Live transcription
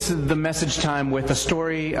the message time with a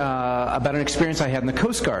story about an experience I had in the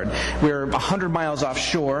Coast Guard. We were 100 miles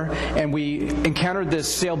offshore, and we encountered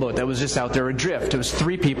this sailboat that was just out there adrift. It was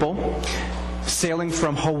 3 people sailing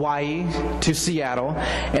from Hawaii to Seattle,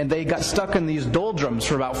 and they got stuck in these doldrums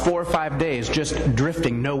for about 4 or 5 days, just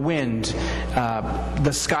drifting, no wind.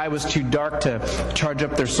 The sky was too dark to charge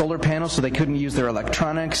up their solar panels, so they couldn't use their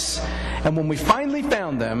electronics. And when we finally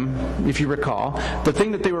found them, if you recall, the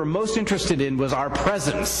thing that they were most interested in was our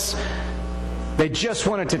presence. They just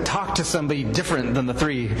wanted to talk to somebody different than the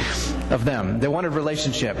 3 of them. They wanted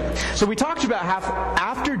relationship. So we talked about how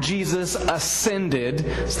after Jesus ascended,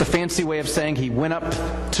 it's the fancy way of saying he went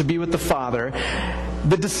up to be with the Father,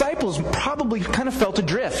 the disciples probably kind of felt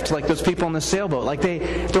adrift, like those people on the sailboat. Like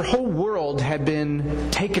their whole world had been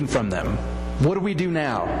taken from them. What do we do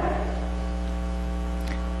now?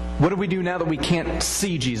 What do we do now that we can't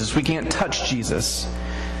see Jesus? We can't touch Jesus?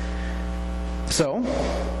 So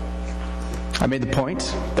I made the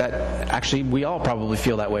point that actually we all probably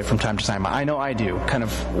feel that way from time to time. I know I do, kind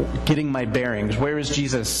of getting my bearings. Where is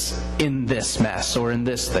Jesus in this mess or in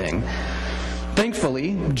this thing?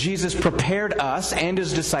 Thankfully, Jesus prepared us and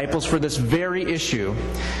his disciples for this very issue.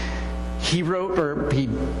 He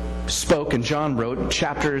spoke, and John wrote,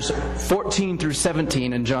 chapters 14 through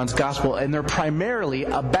 17 in John's Gospel, and they're primarily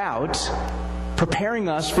about preparing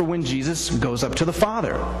us for when Jesus goes up to the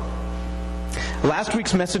Father. Last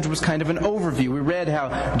week's message was kind of an overview. We read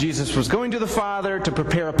how Jesus was going to the Father to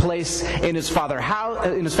prepare a place in his Father's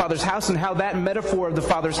house, and how that metaphor of the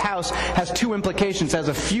Father's house has 2 implications. It has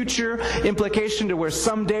a future implication to where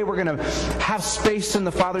someday we're going to have space in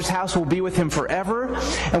the Father's house. We'll be with him forever.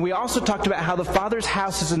 And we also talked about how the Father's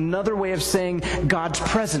house is another way of saying God's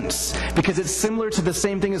presence, because it's similar to the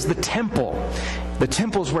same thing as the temple. The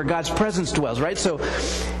temple is where God's presence dwells, right? So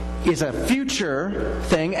is a future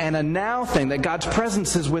thing and a now thing, that God's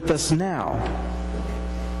presence is with us now.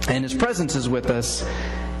 And his presence is with us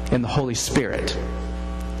in the Holy Spirit.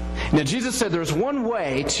 Now, Jesus said there's one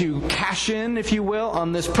way to cash in, if you will,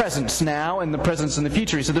 on this presence now and the presence in the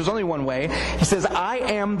future. He said there's only one way. He says, I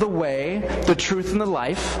am the way, the truth, and the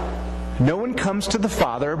life. No one comes to the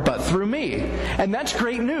Father but through me. And that's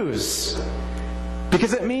great news.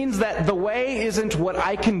 Because it means that the way isn't what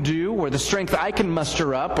I can do or the strength I can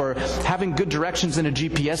muster up or having good directions in a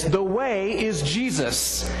GPS. The way is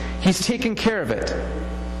Jesus. He's taken care of it.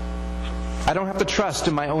 I don't have to trust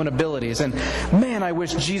in my own abilities. And man, I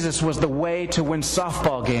wish Jesus was the way to win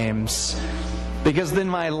softball games. Because then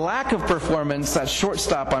my lack of performance at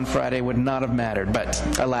shortstop on Friday would not have mattered. But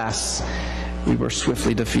alas, we were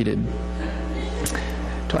swiftly defeated.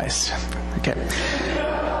 Twice. Okay.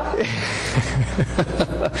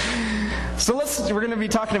 So we're going to be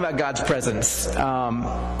talking about God's presence.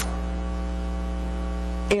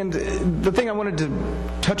 And the thing I wanted to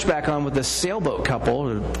touch back on with the sailboat couple,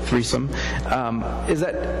 or threesome, is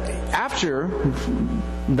that after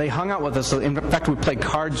they hung out with us, in fact, we played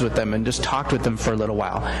cards with them and just talked with them for a little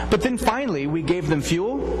while. But then finally, we gave them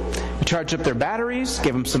fuel, we charged up their batteries,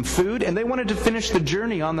 gave them some food, and they wanted to finish the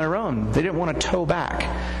journey on their own. They didn't want to tow back.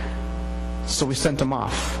 So we sent them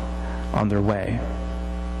off on their way.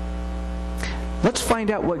 Let's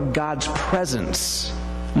find out what God's presence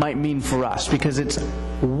might mean for us, because it's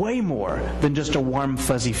way more than just a warm,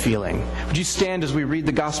 fuzzy feeling. Would you stand as we read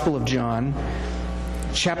the Gospel of John,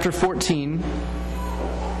 chapter 14,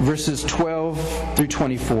 verses 12 through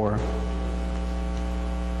 24.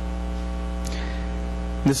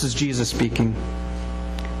 This is Jesus speaking.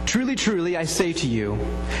 Truly, truly, I say to you,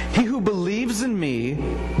 he who believes in me,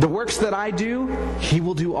 the works that I do, he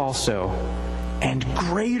will do also. And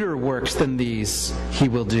greater works than these he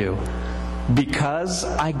will do, because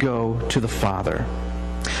I go to the Father.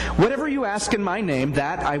 Whatever you ask in my name,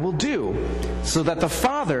 that I will do, so that the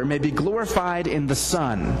Father may be glorified in the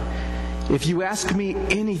Son. If you ask me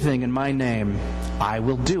anything in my name, I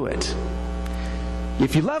will do it.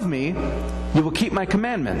 If you love me, you will keep my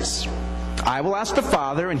commandments. I will ask the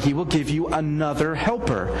Father, and he will give you another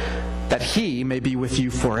helper, that he may be with you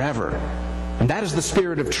forever. And that is the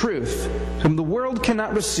Spirit of truth, whom the world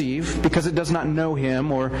cannot receive, because it does not know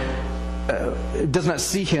him, or it does not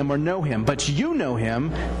see him or know him. But you know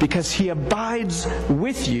him, because he abides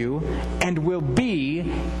with you and will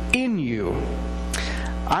be in you.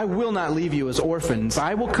 I will not leave you as orphans.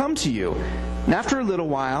 I will come to you. And after a little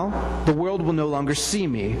while, the world will no longer see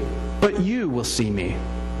me, but you will see me.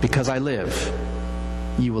 Because I live,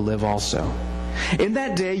 you will live also. In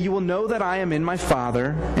that day you will know that I am in my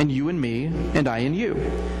Father, and you in me, and I in you.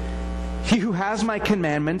 He who has my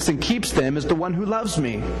commandments and keeps them is the one who loves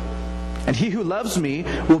me. And he who loves me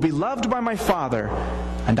will be loved by my Father,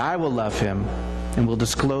 and I will love him and will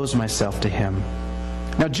disclose myself to him."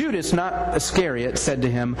 Now Judas, not Iscariot, said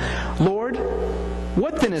to him, "Lord,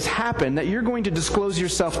 what then has happened that you're going to disclose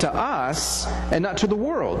yourself to us and not to the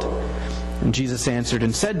world?" And Jesus answered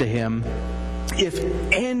and said to him, If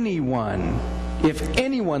anyone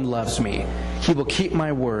loves me, he will keep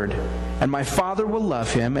my word, and my Father will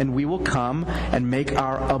love him, and we will come and make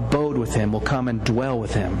our abode with him, will come and dwell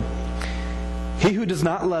with him. He who does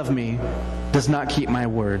not love me does not keep my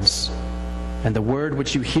words, and the word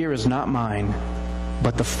which you hear is not mine,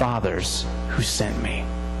 but the Father's who sent me.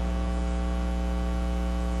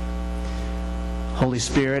 Holy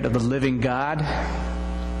Spirit of the living God,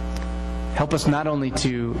 help us not only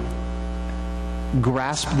to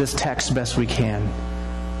grasp this text best we can,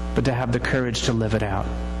 but to have the courage to live it out.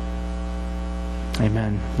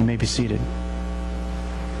 Amen. You may be seated.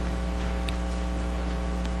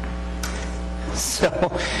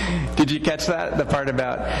 So, did you catch that? The part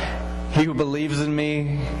about he who believes in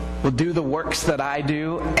me will do the works that I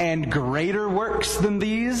do, and greater works than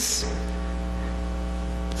these?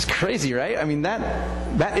 It's crazy, right? I mean,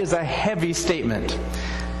 that is a heavy statement.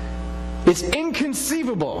 It's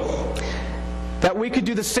inconceivable that we could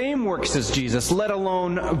do the same works as Jesus, let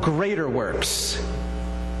alone greater works.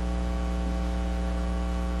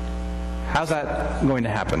 How's that going to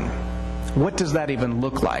happen? What does that even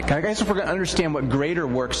look like? I guess if we're going to understand what greater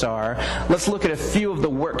works are, let's look at a few of the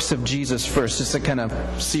works of Jesus first, just to kind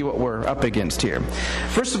of see what we're up against here.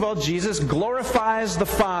 First of all, Jesus glorifies the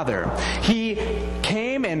Father. He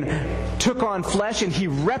came and took on flesh, and he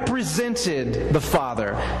represented the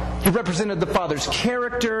Father. He represented the Father's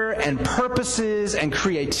character and purposes and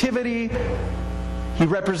creativity. He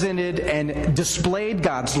represented and displayed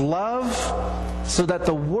God's love so that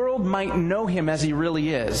the world might know him as he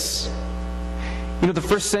really is. You know, the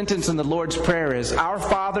first sentence in the Lord's Prayer is, "Our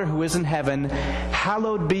Father who is in heaven,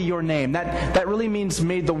 hallowed be your name." That really means,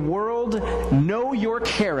 may the world know your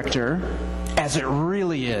character as it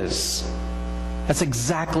really is. That's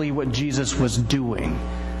exactly what Jesus was doing,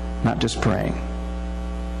 not just praying.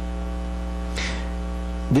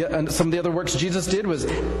 Some of the other works Jesus did was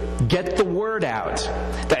get the word out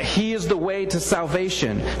that he is the way to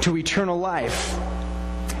salvation, to eternal life.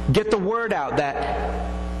 Get the word out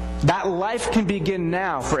that life can begin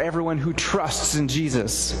now for everyone who trusts in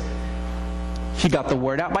Jesus. He got the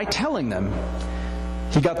word out by telling them.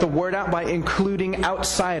 He got the word out by including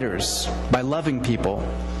outsiders, by loving people,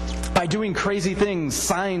 by doing crazy things,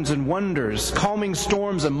 signs and wonders, calming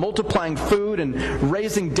storms and multiplying food and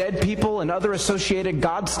raising dead people and other associated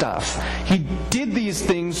God stuff. He did these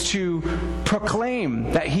things to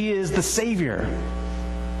proclaim that he is the Savior.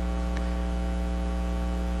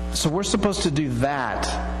 So we're supposed to do that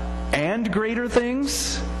and greater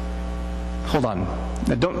things? Hold on.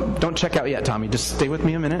 Now don't check out yet, Tommy. Just stay with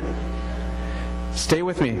me a minute. Stay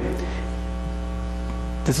with me.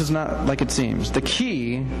 This is not like it seems. The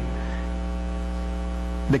key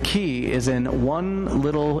is in one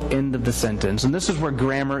little end of the sentence. And this is where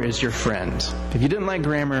grammar is your friend. If you didn't like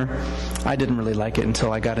grammar, I didn't really like it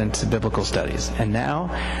until I got into biblical studies. And now,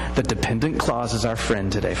 the dependent clause is our friend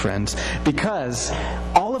today, friends. Because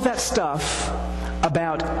all of that stuff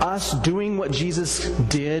about us doing what Jesus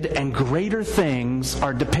did and greater things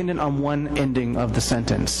are dependent on one ending of the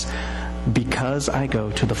sentence. Because I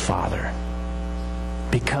go to the Father.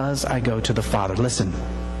 Because I go to the Father. Listen.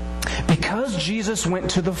 Because Jesus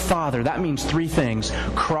went to the Father, that means three things.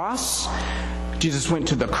 Cross. Jesus went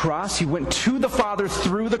to the cross. He went to the Father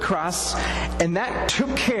through the cross, and that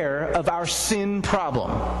took care of our sin problem.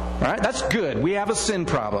 All right? That's good. We have a sin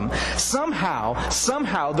problem. Somehow,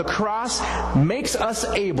 the cross makes us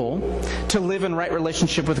able to live in right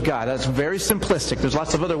relationship with God. That's very simplistic. There's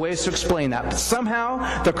lots of other ways to explain that. But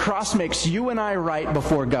somehow, the cross makes you and I right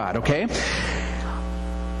before God, okay?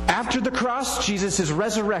 After the cross, Jesus is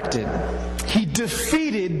resurrected. He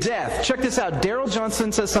defeated death. Check this out. Darrell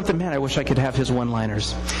Johnson says something. Man, I wish I could have his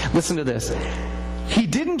one-liners. Listen to this. He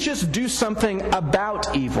didn't just do something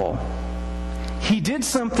about evil. He did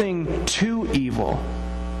something to evil.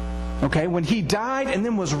 Okay? When he died and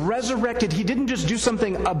then was resurrected, he didn't just do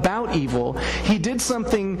something about evil. He did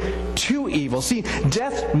something to evil. See,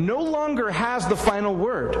 death no longer has the final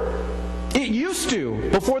word. It used to.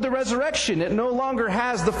 Before the resurrection, it no longer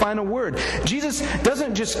has the final word. Jesus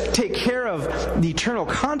doesn't just take care of the eternal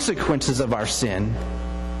consequences of our sin,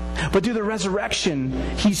 but through the resurrection,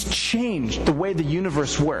 he's changed the way the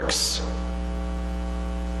universe works.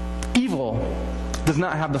 Evil does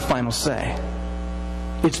not have the final say.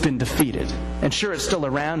 It's been defeated. And sure, it's still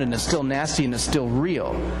around, and it's still nasty, and it's still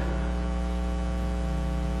real.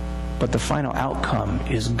 But the final outcome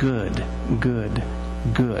is good, good,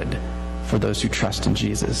 good for those who trust in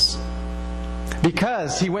Jesus.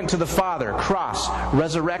 Because he went to the Father, cross,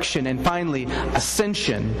 resurrection, and finally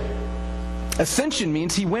ascension. Ascension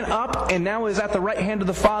means he went up and now is at the right hand of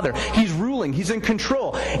the Father. He's ruling. He's in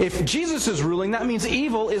control. If Jesus is ruling, that means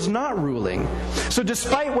evil is not ruling. So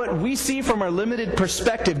despite what we see from our limited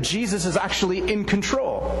perspective, Jesus is actually in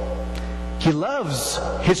control. He loves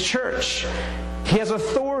his church. He has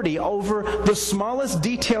authority over the smallest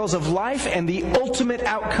details of life and the ultimate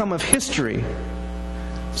outcome of history.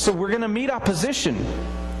 So we're going to meet opposition.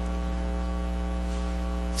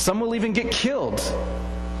 Some will even get killed.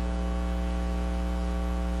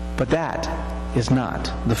 But that is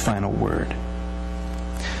not the final word.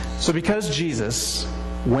 So because Jesus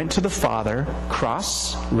went to the Father,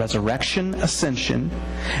 cross, resurrection, ascension,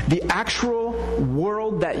 the actual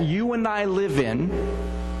world that you and I live in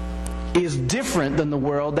is different than the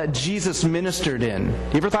world that Jesus ministered in.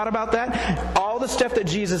 You ever thought about that? All the stuff that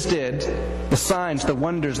Jesus did, the signs, the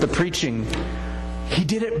wonders, the preaching, he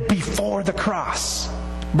did it before the cross,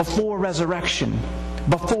 before resurrection,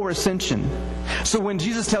 before ascension. So when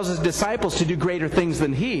Jesus tells his disciples to do greater things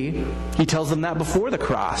than he tells them that before the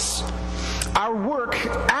cross. Our work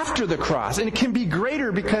after the cross, and it can be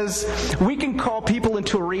greater because we can call people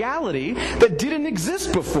into a reality that didn't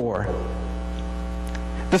exist before.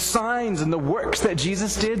 The signs and the works that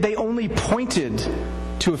Jesus did, they only pointed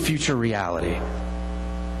to a future reality.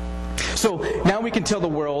 So now we can tell the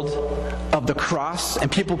world of the cross, and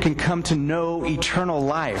people can come to know eternal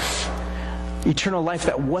life. Eternal life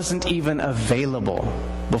that wasn't even available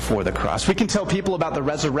before the cross. We can tell people about the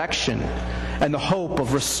resurrection and the hope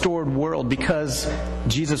of restored world because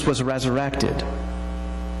Jesus was resurrected.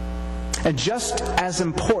 And just as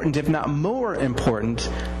important, if not more important,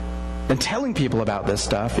 than telling people about this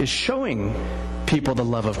stuff is showing people the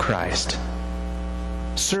love of Christ.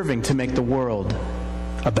 Serving to make the world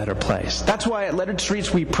a better place. That's why at Lettered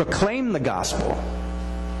Streets we proclaim the gospel.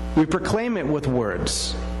 We proclaim it with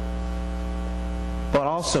words, but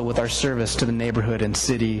also with our service to the neighborhood and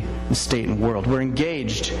city and state and world. We're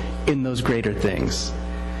engaged in those greater things.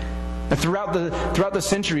 And throughout the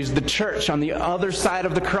centuries, the church on the other side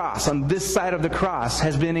of the cross, on this side of the cross,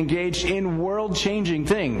 has been engaged in world-changing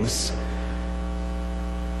things.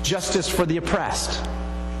 Justice for the oppressed,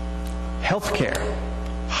 healthcare,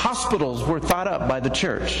 hospitals were thought up by the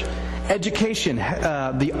church, education,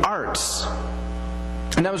 the arts.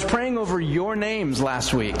 And I was praying over your names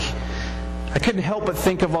last week. I couldn't help but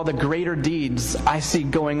think of all the greater deeds I see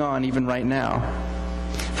going on even right now.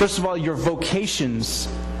 First of all, your vocations,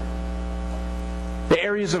 the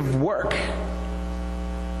areas of work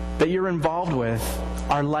that you're involved with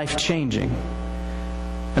are life-changing.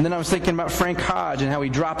 And then I was thinking about Frank Hodge and how he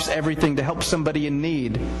drops everything to help somebody in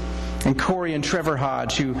need. And Corey and Trevor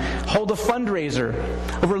Hodge, who hold a fundraiser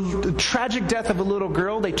over the tragic death of a little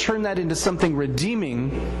girl. They turn that into something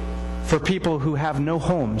redeeming for people who have no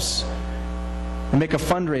homes. And make a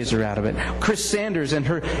fundraiser out of it. Chris Sanders and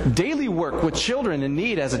her daily work with children in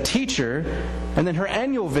need as a teacher, and then her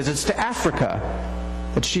annual visits to Africa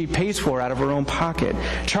that she pays for out of her own pocket.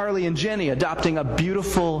 Charlie and Jenny adopting a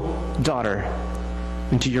beautiful daughter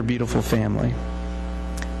into your beautiful family.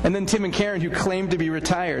 And then Tim and Karen, who claim to be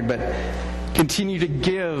retired but continue to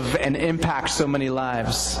give and impact so many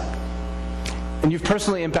lives. And you've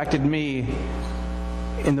personally impacted me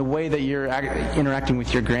in the way that you're interacting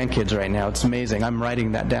with your grandkids right now. It's amazing. I'm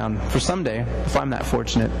writing that down for someday, if I'm that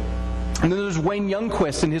fortunate. And then there's Wayne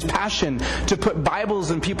Youngquist and his passion to put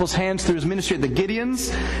Bibles in people's hands through his ministry at the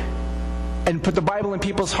Gideons, and put the Bible in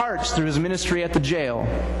people's hearts through his ministry at the jail.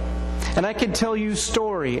 And I could tell you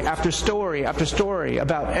story after story after story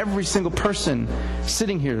about every single person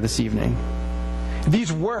sitting here this evening.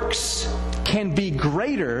 These works can be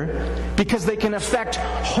greater because they can affect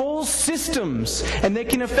whole systems, and they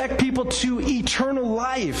can affect people to eternal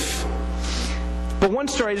life. But one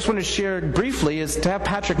story I just want to share briefly is to have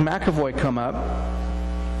Patrick McAvoy come up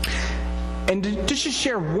and just to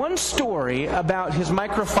share one story about his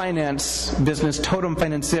microfinance business, Totem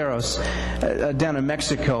Financieros, down in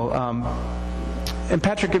Mexico. And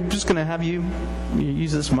Patrick, I'm just going to have you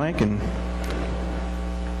use this mic and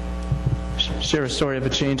share a story of a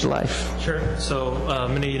changed life. Sure. So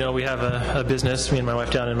many, we have a business, me and my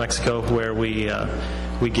wife, down in Mexico, where we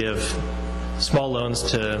give small loans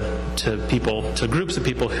to people, to groups of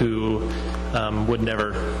people who would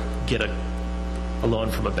never get a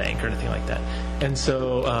loan from a bank or anything like that. And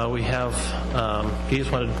so we have, he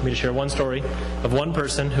just wanted me to share one story of one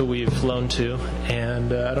person who we've loaned to,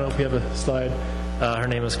 and I don't know if we have a slide. Her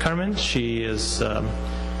name is Carmen. She is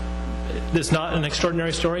it's not an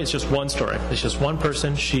extraordinary story. It's just one story. It's just one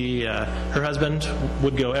person. Her husband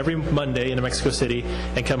would go every Monday into Mexico City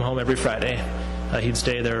and come home every Friday. He'd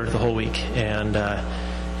stay there the whole week. And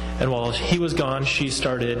while he was gone, she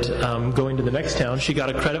started going to the next town. She got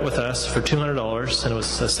a credit with us for $200, and it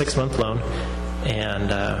was a 6-month loan.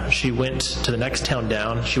 And she went to the next town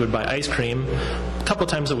down. She would buy ice cream a couple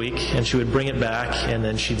times a week, and she would bring it back, and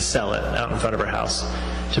then she'd sell it out in front of her house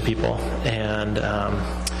to people. And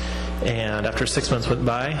after 6 months went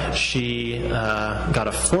by, she got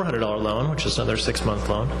a $400 loan, which is another 6-month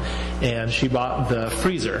loan, and she bought the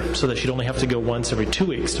freezer so that she'd only have to go once every 2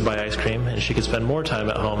 weeks to buy ice cream, and she could spend more time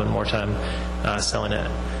at home and more time selling it.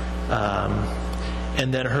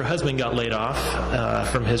 And then her husband got laid off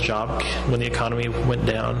from his job when the economy went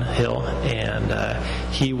downhill, and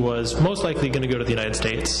he was most likely going to go to the United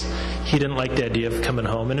States. He didn't like the idea of coming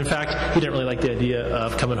home, and in fact, he didn't really like the idea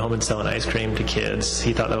of coming home and selling ice cream to kids.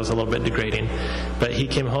 He thought that was a little bit degrading. But he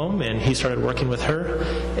came home, and he started working with her,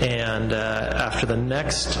 and after the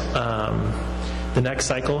next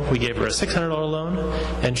cycle, we gave her a $600 loan,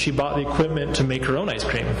 and she bought the equipment to make her own ice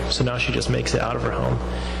cream. So now she just makes it out of her home.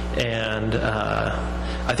 And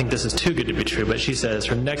I think this is too good to be true, but she says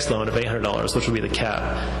her next loan of $800, which will be the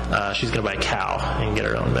cap, she's going to buy a cow and get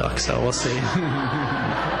her own milk. So we'll see.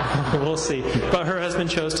 We'll see. But her husband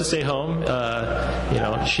chose to stay home.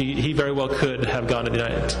 He very well could have come to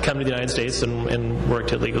the United States and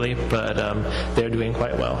worked illegally, but they're doing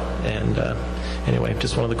quite well. And anyway,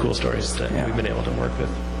 just one of the cool stories that we've been able to work with.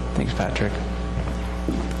 Thanks, Patrick.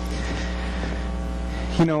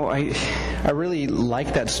 I really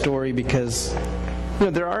like that story because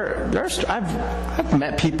I've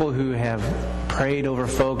met people who have prayed over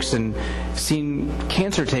folks and seen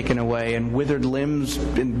cancer taken away and withered limbs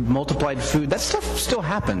and multiplied food. That stuff still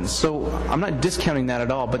happens. So I'm not discounting that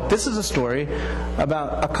at all. But this is a story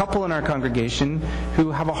about a couple in our congregation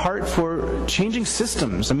who have a heart for changing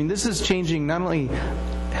systems. I mean, this is changing not only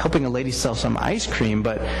helping a lady sell some ice cream,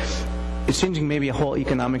 but it's changing maybe a whole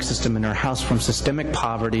economic system in her house from systemic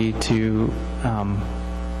poverty to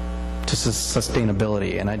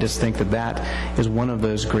sustainability. And I just think that is one of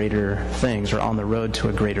those greater things, or on the road to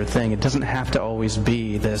a greater thing. It doesn't have to always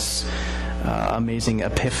be this amazing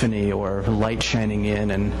epiphany or light shining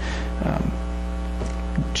in and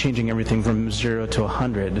changing everything from 0 to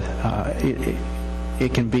 100.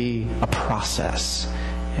 It can be a process,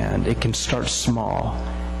 and it can start small,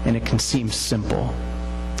 and it can seem simple,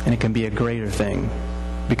 and it can be a greater thing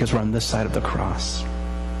because we're on this side of the cross.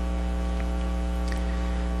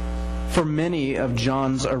 For many of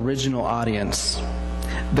John's original audience,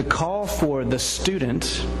 the call for the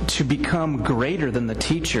student to become greater than the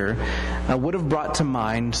teacher would have brought to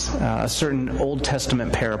mind a certain Old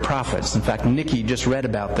Testament pair of prophets. In fact, Nikki just read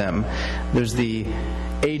about them. There's the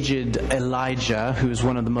aged Elijah, who's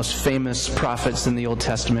one of the most famous prophets in the Old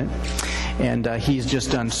Testament. And he's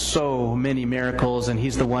just done so many miracles, and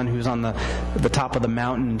he's the one who's on the top of the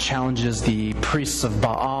mountain and challenges the priests of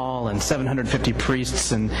Baal and 750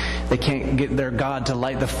 priests, and they can't get their God to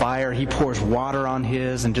light the fire. He pours water on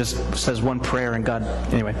his and just says one prayer, and God...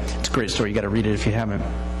 Anyway, it's a great story. You got to read it if you haven't.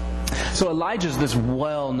 So Elijah's this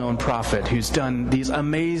well-known prophet who's done these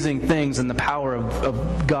amazing things in the power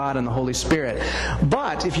of God and the Holy Spirit.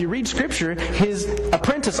 But if you read Scripture, his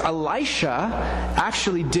apprentice Elisha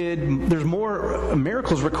actually there's more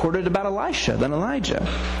miracles recorded about Elisha than Elijah.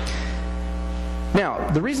 Now,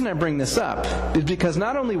 the reason I bring this up is because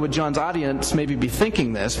not only would John's audience maybe be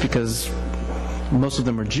thinking this, because most of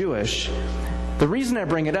them are Jewish, the reason I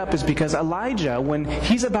bring it up is because Elijah, when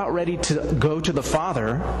he's about ready to go to the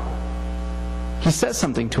Father, he says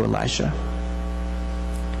something to Elisha.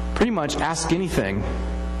 Pretty much, ask anything.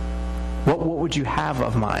 What would you have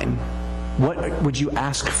of mine? What would you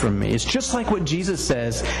ask from me? It's just like what Jesus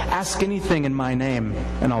says, ask anything in my name,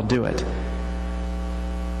 and I'll do it.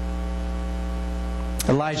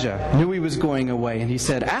 Elijah knew he was going away, and he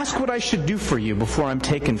said, ask what I should do for you before I'm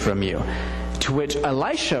taken from you. To which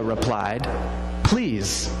Elisha replied,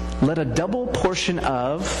 please, let a double portion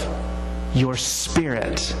of your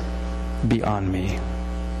spirit be on me.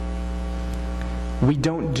 We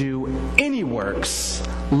don't do any works,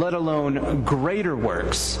 let alone greater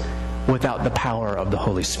works, without the power of the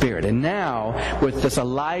Holy Spirit. And now, with this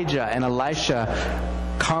Elijah and Elisha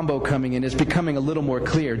combo coming in, it's becoming a little more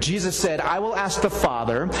clear. Jesus said, I will ask the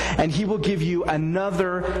Father, and He will give you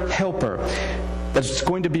another helper that's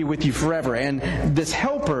going to be with you forever. And this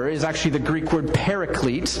helper is actually the Greek word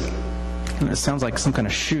paraclete. It sounds like some kind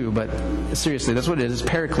of shoe, but seriously, that's what it is,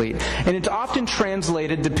 paraclete. And it's often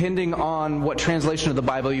translated, depending on what translation of the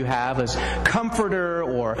Bible you have, as comforter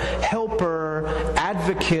or helper,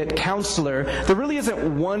 advocate, counselor. There really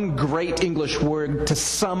isn't one great English word to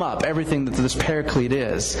sum up everything that this paraclete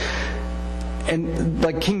is. And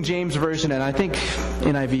like King James Version, and I think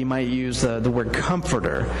NIV might use the word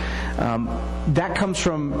comforter, that comes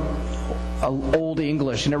from Old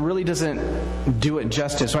English, and it really doesn't do it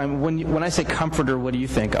justice. So when I say comforter, what do you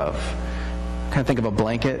think of? Kind of think of a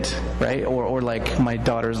blanket, right? Or like my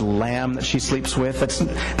daughter's lamb that she sleeps with.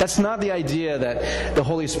 That's not the idea that the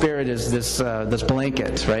Holy Spirit is this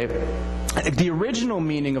blanket, right? The original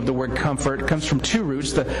meaning of the word comfort comes from two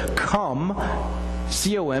roots. The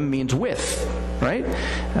C-O-M means with, right?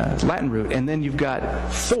 Latin root. And then you've got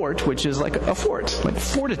fort, which is like a fort, like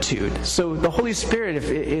fortitude. So the Holy Spirit,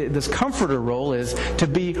 this comforter role is to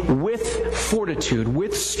be with fortitude,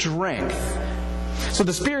 with strength. So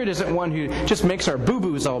the Spirit isn't one who just makes our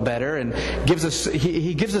boo-boos all better and gives us,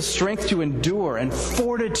 He gives us strength to endure and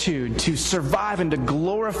fortitude to survive and to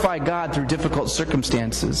glorify God through difficult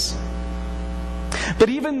circumstances. But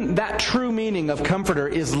even that true meaning of comforter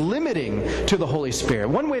is limiting to the Holy Spirit.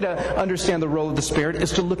 One way to understand the role of the Spirit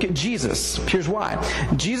is to look at Jesus. Here's why.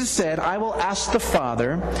 Jesus said, "I will ask the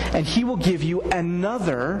Father, and He will give you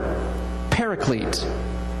another paraclete."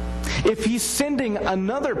 If He's sending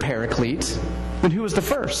another paraclete, then who is the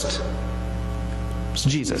first? It's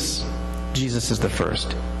Jesus. Jesus is the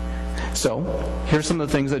first. So, here's some of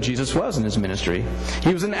the things that Jesus was in His ministry.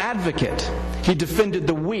 He was an advocate. He defended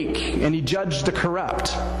the weak, and He judged the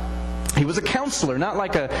corrupt. He was a counselor, not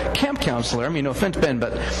like a camp counselor. I mean, no offense, Ben,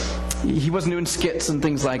 but He wasn't doing skits and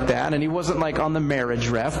things like that, and He wasn't like on the marriage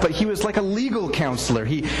ref, but He was like a legal counselor.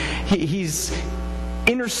 He's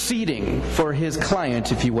interceding for His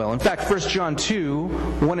client, if you will. In fact, 1 John 2,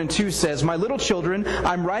 1 and 2 says, "My little children,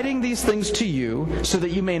 I'm writing these things to you so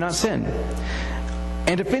that you may not sin.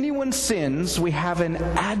 And if anyone sins, we have an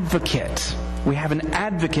advocate. We have an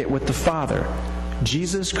advocate with the Father,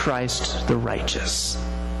 Jesus Christ the righteous."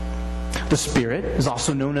 The Spirit is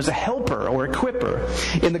also known as a helper or equipper.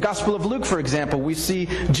 In the Gospel of Luke, for example, we see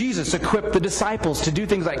Jesus equip the disciples to do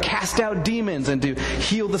things like cast out demons and to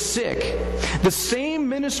heal the sick. The same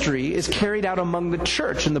ministry is carried out among the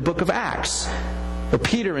church in the book of Acts, where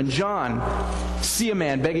Peter and John see a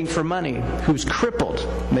man begging for money who's crippled.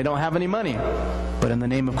 They don't have any money. But in the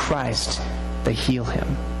name of Christ, they heal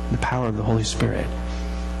him. The power of the Holy Spirit.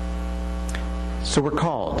 So we're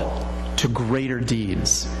called to greater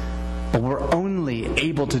deeds. But we're only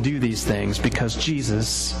able to do these things because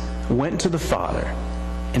Jesus went to the Father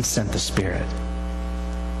and sent the Spirit.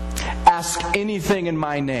 Ask anything in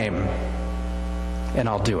my name, and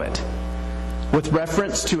I'll do it. With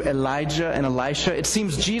reference to Elijah and Elisha, it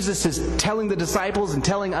seems Jesus is telling the disciples and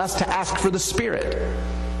telling us to ask for the Spirit.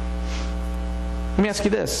 Let me ask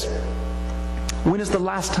you this. When is the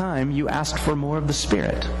last time you asked for more of the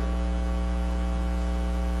Spirit?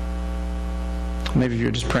 Maybe if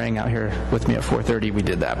you're just praying out here with me at 4:30, we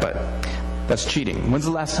did that, but that's cheating. When's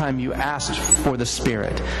the last time you asked for the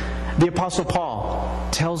Spirit? The Apostle Paul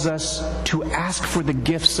tells us to ask for the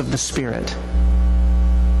gifts of the Spirit.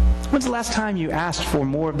 When's the last time you asked for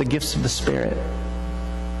more of the gifts of the Spirit?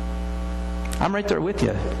 I'm right there with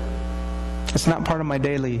you. It's not part of my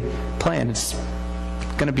daily plan. It's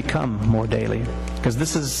going to become more daily. Because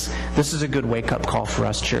this is a good wake-up call for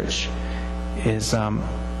us, church.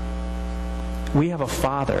 We have a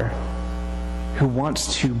Father who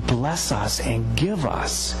wants to bless us and give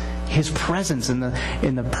us His presence in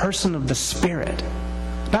the person of the Spirit.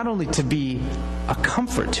 Not only to be a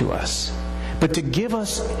comfort to us, but to give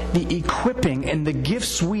us the equipping and the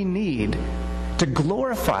gifts we need to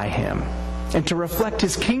glorify Him and to reflect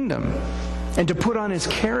His kingdom and to put on His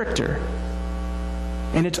character.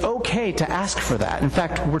 And it's okay to ask for that. In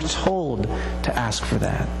fact, we're told to ask for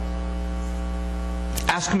that.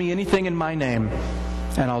 Ask me anything in my name,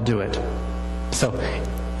 and I'll do it. So,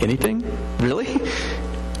 anything? Really?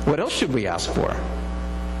 What else should we ask for?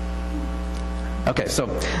 Okay, so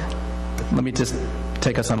let me just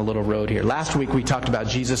take us on a little road here. Last week we talked about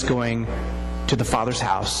Jesus going to the Father's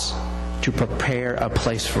house to prepare a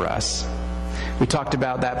place for us. We talked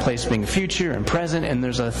about that place being future and present, and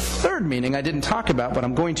there's a third meaning I didn't talk about, but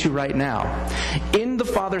I'm going to right now. In the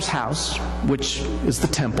Father's house, which is the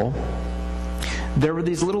temple, there were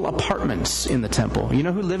these little apartments in the temple. You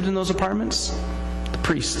know who lived in those apartments? The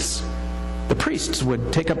priests. The priests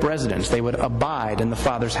would take up residence. They would abide in the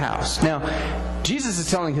Father's house. Now, Jesus is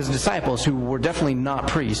telling His disciples, who were definitely not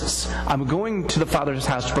priests, I'm going to the Father's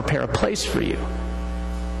house to prepare a place for you.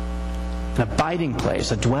 an abiding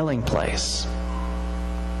place, a dwelling place.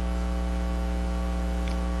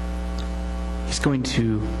 He's going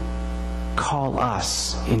to call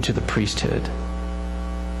us into the priesthood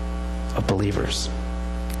of believers.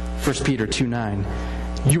 1 Peter 2:9,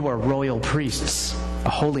 you are royal priests, a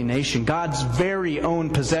holy nation, God's very own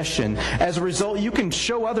possession. As a result, you can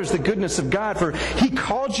show others the goodness of God, for He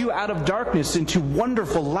called you out of darkness into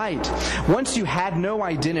wonderful light. Once you had no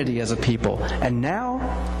identity as a people, and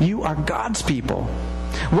now you are God's people.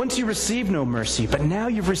 Once you received no mercy, but now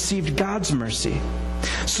you've received God's mercy.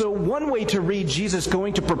 So one way to read Jesus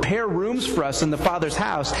going to prepare rooms for us in the Father's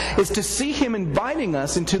house is to see Him inviting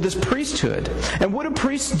us into this priesthood. And what do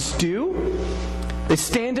priests do? They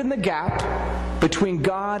stand in the gap between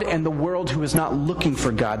God and the world who is not looking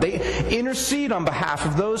for God. They intercede on behalf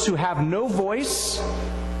of those who have no voice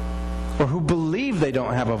or who believe they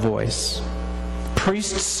don't have a voice.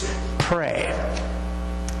 Priests pray.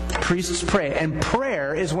 Priests pray. And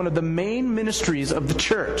prayer is one of the main ministries of the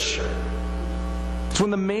church. It's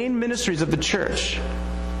one of the main ministries of the church.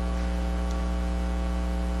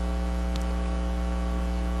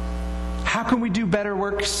 How can we do better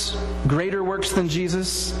works, greater works than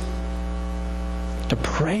Jesus? To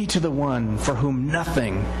pray to the one for whom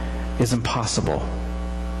nothing is impossible.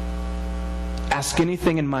 Ask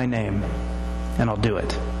anything in my name, and I'll do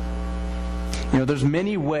it. You know, there's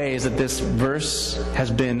many ways that this verse has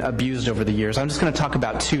been abused over the years. I'm just going to talk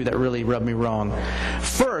about two that really rubbed me wrong.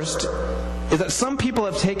 First is that some people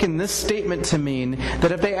have taken this statement to mean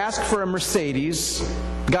that if they ask for a Mercedes,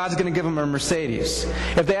 God's going to give them a Mercedes.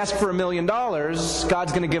 If they ask for $1 million,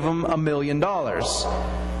 God's going to give them $1 million.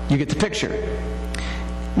 You get the picture.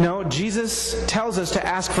 No, Jesus tells us to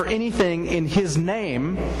ask for anything in His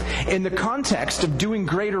name in the context of doing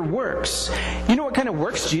greater works. You know what kind of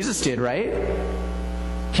works Jesus did, right?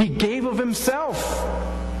 He gave of Himself.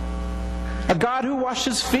 A God who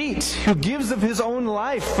washes feet, who gives of His own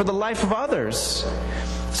life for the life of others.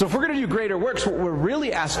 So if we're going to do greater works, what we're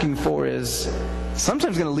really asking for is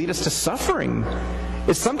sometimes going to lead us to suffering.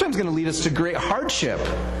 It's sometimes going to lead us to great hardship.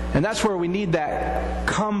 And that's where we need that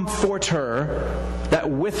comforter, that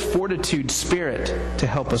with fortitude spirit to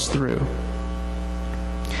help us through.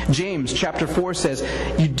 James chapter 4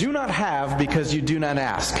 says, you do not have because you do not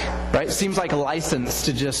ask. Right? It seems like a license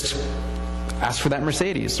to just ask for that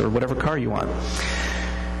Mercedes or whatever car you want.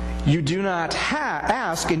 You do not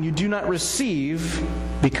ask and you do not receive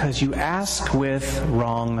because you ask with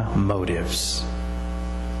wrong motives.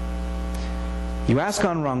 You ask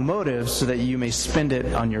on wrong motives so that you may spend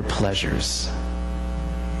it on your pleasures.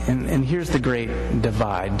 And here's the great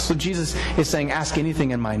divide. So Jesus is saying, ask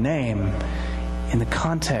anything in my name in the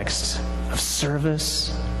context of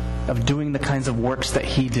service, of doing the kinds of works that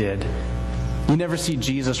He did. You never see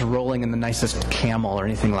Jesus rolling in the nicest camel or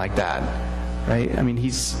anything like that, right? I mean,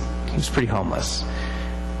 he's pretty homeless.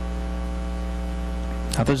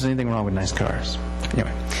 Not that there's anything wrong with nice cars.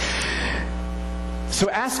 Anyway. So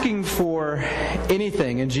asking for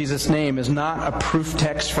anything in Jesus' name is not a proof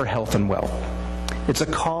text for health and wealth. It's a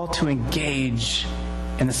call to engage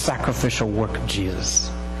in the sacrificial work of Jesus.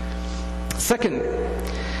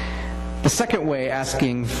 The second way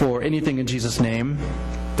asking for anything in Jesus' name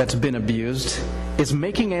that's been abused is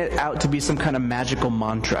making it out to be some kind of magical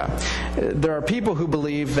mantra. There are people who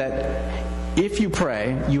believe that if you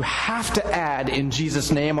pray, you have to add in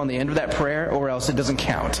Jesus' name on the end of that prayer or else it doesn't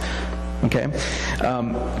count. Okay?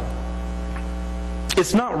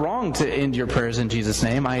 It's not wrong to end your prayers in Jesus'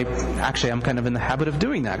 name. I'm kind of in the habit of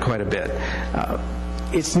doing that quite a bit.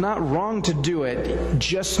 It's not wrong to do it.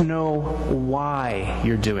 Just know why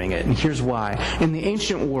you're doing it. And here's why. In the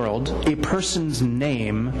ancient world, a person's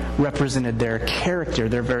name represented their character,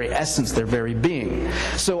 their very essence, their very being.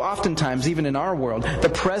 So oftentimes, even in our world, the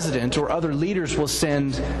president or other leaders will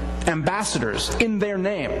send ambassadors in their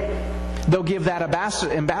name. They'll give that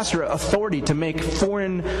ambassador authority to make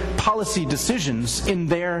foreign policy decisions in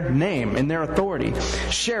their name, in their authority.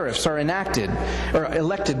 Sheriffs are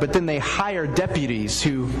elected, but then they hire deputies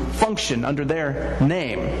who function under their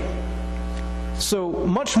name. So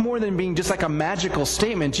much more than being just like a magical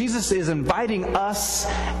statement, Jesus is inviting us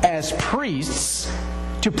as priests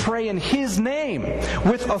to pray in His name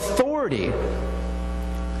with authority,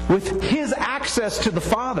 with His access to the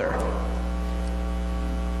Father.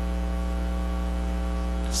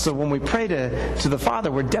 So when we pray to the Father,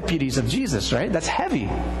 we're deputies of Jesus, right? That's heavy.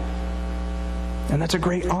 And that's a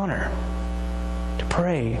great honor to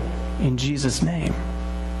pray in Jesus' name.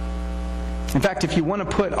 In fact, if you want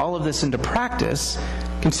to put all of this into practice,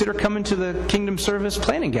 consider coming to the Kingdom Service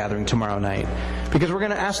planning gathering tomorrow night. Because we're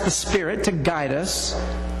going to ask the Spirit to guide us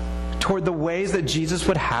toward the ways that Jesus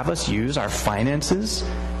would have us use our finances,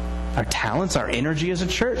 our talents, our energy as a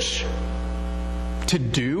church to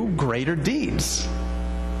do greater deeds.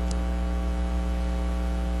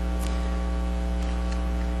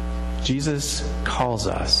 Jesus calls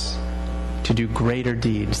us to do greater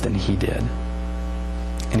deeds than he did.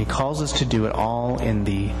 And he calls us to do it all in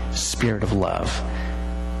the spirit of love.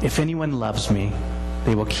 If anyone loves me,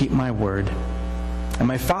 they will keep my word, and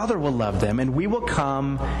my Father will love them, and we will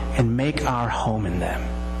come and make our home in them.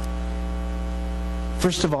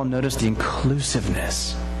 First of all, notice the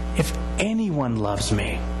inclusiveness. If anyone loves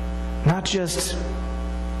me, not just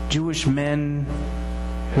Jewish men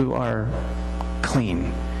who are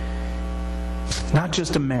clean, not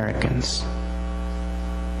just Americans,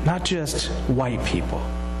 not just white people,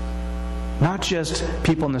 not just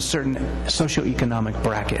people in a certain socioeconomic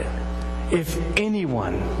bracket. If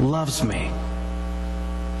anyone loves me,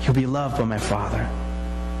 he'll be loved by my Father.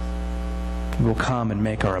 We will come and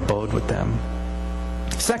make our abode with them.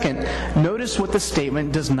 Second, notice what the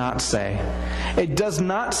statement does not say. It does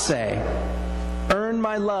not say, earn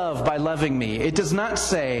my love by loving me. It does not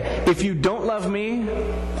say, if you don't love me,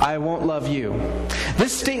 I won't love you.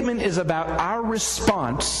 This statement is about our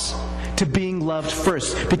response to being loved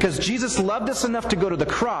first. Because Jesus loved us enough to go to the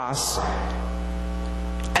cross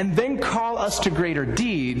and then call us to greater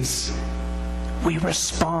deeds, we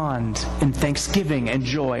respond in thanksgiving and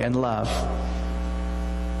joy and love.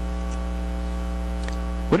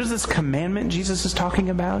 What is this commandment Jesus is talking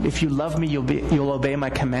about? If you love me, you'll obey my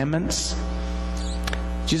commandments.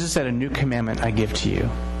 Jesus said, a new commandment I give to you,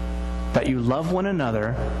 that you love one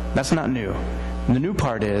another. That's not new. And the new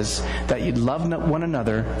part is that you love one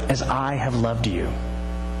another as I have loved you.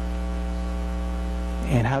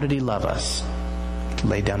 And how did he love us? He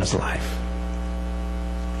laid down his life.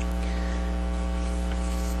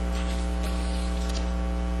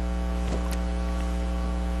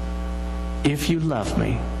 If you love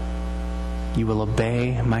me, you will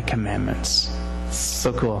obey my commandments.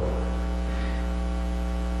 So cool.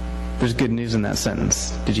 There's good news in that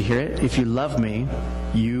sentence. Did you hear it? If you love me,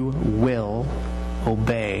 you will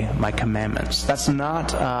obey my commandments. That's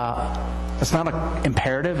not an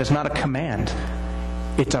imperative. It's not a command.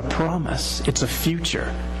 It's a promise. It's a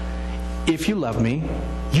future. If you love me,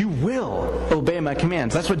 you will obey my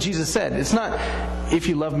commands. That's what Jesus said. It's not, if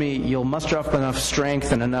you love me, you'll muster up enough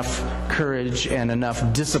strength and enough courage and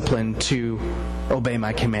enough discipline to obey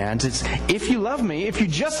my commands. It's, if you love me, if you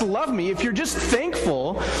just love me, if you're just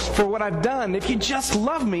thankful for what I've done, if you just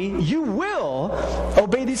love me, you will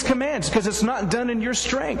obey these commands, because it's not done in your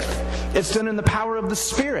strength. It's done in the power of the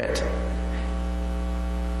Spirit.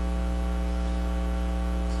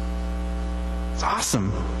 It's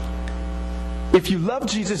awesome. If you love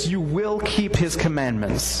Jesus, you will keep his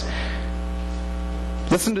commandments.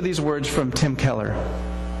 Listen to these words from Tim Keller.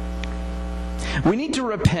 We need to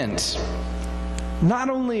repent, not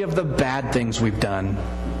only of the bad things we've done,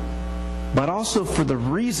 but also for the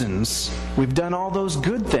reasons we've done all those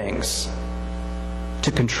good things,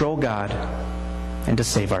 to control God and to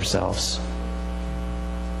save ourselves.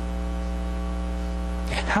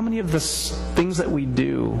 How many of the things that we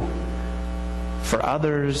do for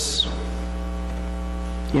others,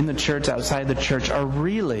 in the church, outside the church, are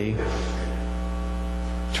really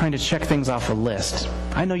trying to check things off a list?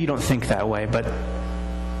 I know you don't think that way, but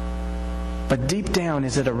deep down,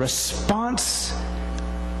 is it a response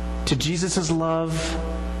to Jesus' love?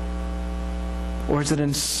 Or is it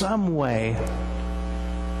in some way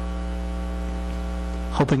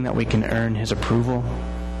hoping that we can earn his approval?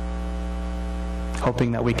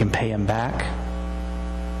 Hoping that we can pay him back?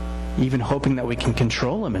 Even hoping that we can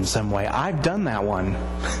control him in some way. I've done that one.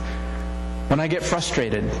 When I get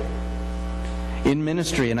frustrated in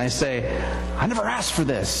ministry and I say, I never asked for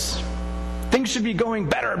this. Things should be going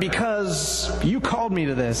better because you called me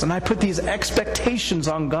to this. And I put these expectations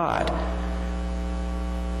on God.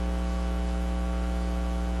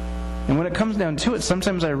 And when it comes down to it,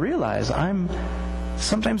 sometimes I realize I'm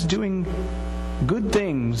sometimes doing good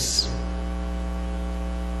things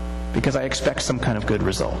because I expect some kind of good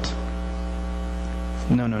result.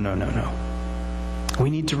 No. We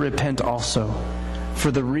need to repent also for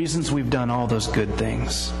the reasons we've done all those good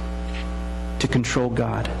things, to control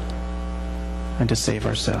God and to save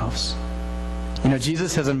ourselves. You know,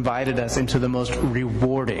 Jesus has invited us into the most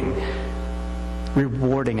rewarding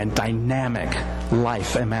and dynamic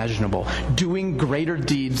life imaginable, doing greater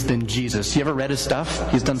deeds than Jesus. You ever read his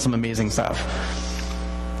stuff? He's done some amazing stuff.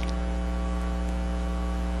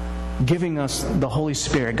 Giving us the Holy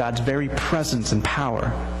Spirit, God's very presence and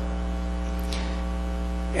power.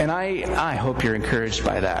 And I hope you're encouraged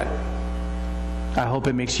by that. I hope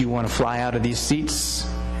it makes you want to fly out of these seats,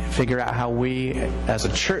 figure out how we as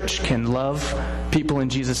a church can love people in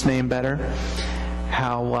Jesus' name better,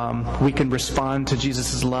 how we can respond to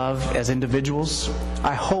Jesus' love as individuals.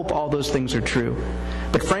 I hope all those things are true.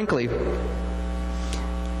 But frankly,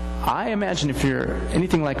 I imagine if you're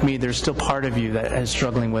anything like me, there's still part of you that is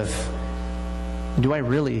struggling with, do I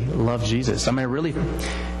really love Jesus? Do I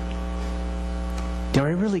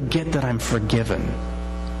really get that I'm forgiven?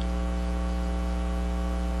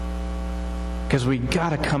 Because we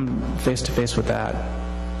got to come face to face with that.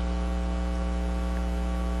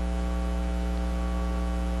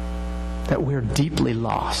 That we're deeply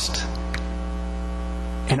lost.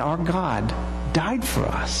 And our God died for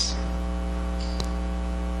us.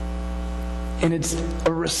 And it's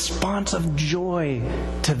a response of joy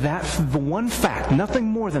to that, the one fact, nothing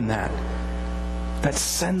more than that, that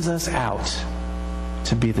sends us out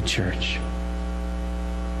to be the church.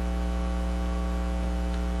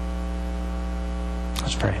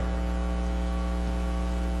 Let's pray.